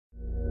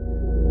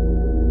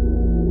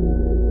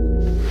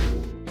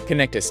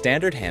Connect a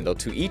standard handle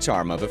to each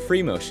arm of a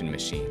free motion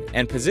machine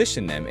and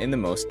position them in the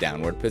most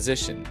downward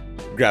position.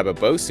 Grab a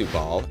Bosu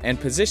ball and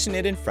position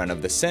it in front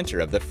of the center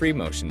of the free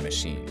motion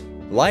machine.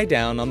 Lie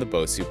down on the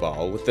Bosu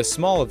ball with the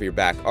small of your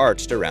back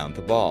arched around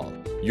the ball.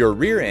 Your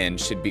rear end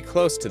should be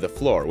close to the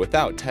floor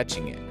without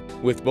touching it.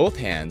 With both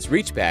hands,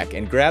 reach back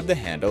and grab the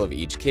handle of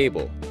each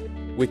cable.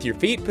 With your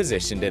feet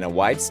positioned in a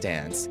wide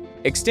stance,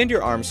 extend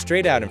your arms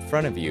straight out in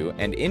front of you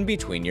and in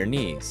between your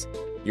knees.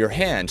 Your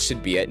hands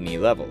should be at knee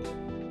level.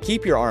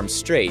 Keep your arms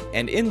straight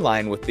and in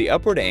line with the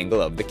upward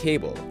angle of the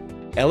cable.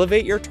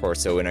 Elevate your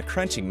torso in a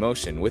crunching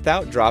motion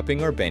without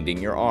dropping or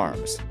bending your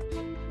arms.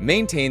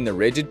 Maintain the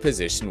rigid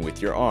position with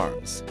your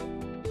arms.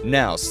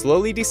 Now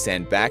slowly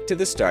descend back to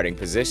the starting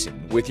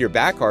position with your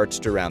back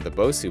arched around the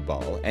Bosu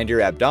ball and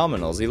your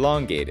abdominals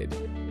elongated.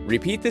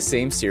 Repeat the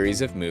same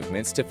series of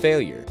movements to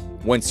failure.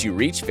 Once you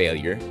reach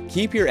failure,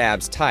 keep your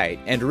abs tight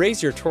and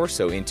raise your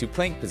torso into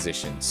plank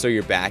position so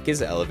your back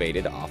is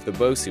elevated off the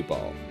Bosu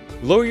ball.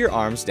 Lower your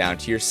arms down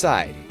to your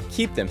side.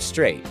 Keep them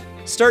straight.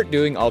 Start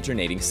doing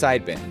alternating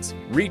side bends.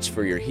 Reach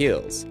for your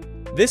heels.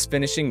 This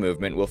finishing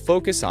movement will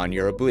focus on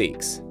your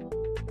obliques.